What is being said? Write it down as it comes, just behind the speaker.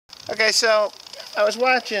Okay, so I was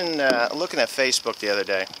watching, looking at Facebook the other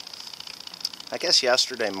day, I guess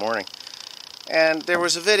yesterday morning, and there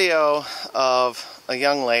was a video of a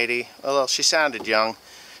young lady. Well, she sounded young.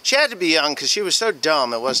 She had to be young because she was so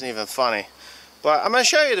dumb it wasn't even funny. But I'm going to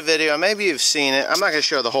show you the video. Maybe you've seen it. I'm not going to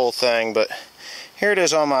show the whole thing, but here it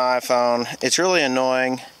is on my iPhone. It's really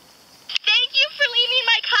annoying. Thank you for leaving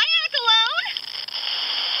my kayak alone.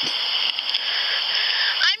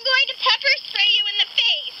 I'm going to pepper spray you in the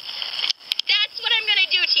face. That's what I'm going to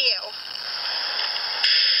do to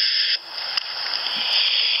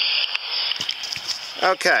you.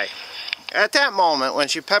 Okay. At that moment, when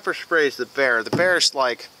she pepper sprays the bear's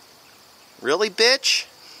like, really, bitch?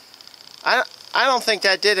 I don't think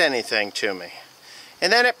that did anything to me.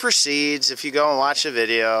 And then it proceeds, if you go and watch the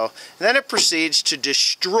video, and then it proceeds to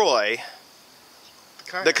destroy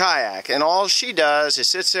the kayak. And all she does is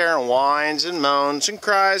sits there and whines and moans and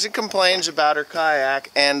cries and complains about her kayak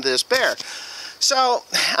and this bear. So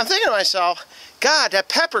I'm thinking to myself, God, that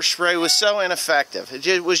pepper spray was so ineffective.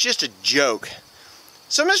 It was just a joke.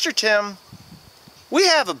 So Mr. Tim, we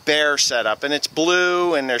have a bear set up, and it's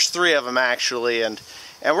blue, and there's 3 of them actually, and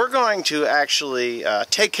we're going to actually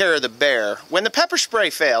take care of the bear when the pepper spray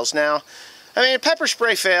fails. Now, I mean, if pepper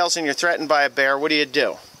spray fails and you're threatened by a bear, what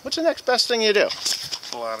do? What's the next best thing you do?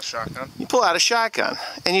 Pull out a shotgun. You pull out a shotgun,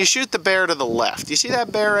 and you shoot the bear to the left. You see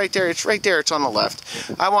that bear right there? It's right there. It's on the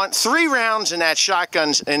left. I want 3 rounds in that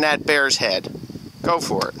shotgun in that bear's head. Go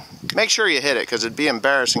for it. Make sure you hit it, because it'd be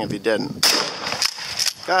embarrassing if you didn't.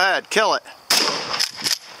 Go ahead. Kill it.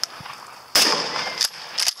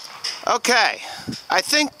 Okay, I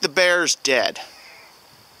think the bear's dead.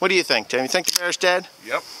 What do you think, Tim? You think the bear's dead?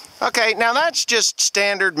 Yep. Okay, now that's just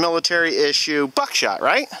standard military issue buckshot,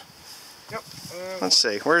 right? Yep. Let's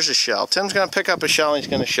see, where's the shell? Tim's going to pick up a shell and he's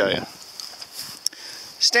going to show you.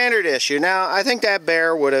 Standard issue. Now, I think that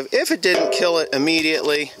bear would have, if it didn't kill it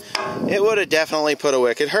immediately, it would have definitely put a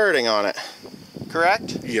wicked hurting on it.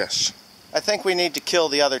 Correct? Yes. I think we need to kill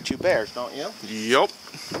the other 2 bears, don't you? Yep.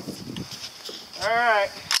 All right.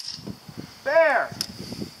 Bear,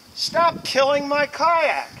 stop killing my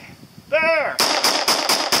kayak. Bear.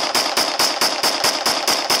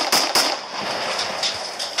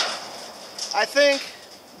 I think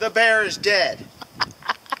the bear is dead.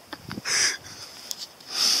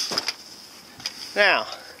 Now,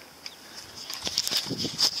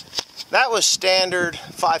 that was standard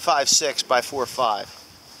 5.56 by 4.5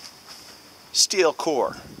 steel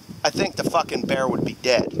core. I think the fucking bear would be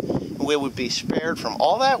dead. We would be spared from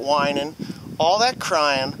all that whining, all that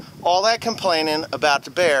crying, all that complaining about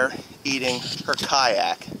the bear eating her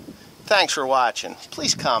kayak. Thanks for watching.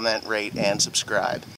 Please comment, rate, and subscribe.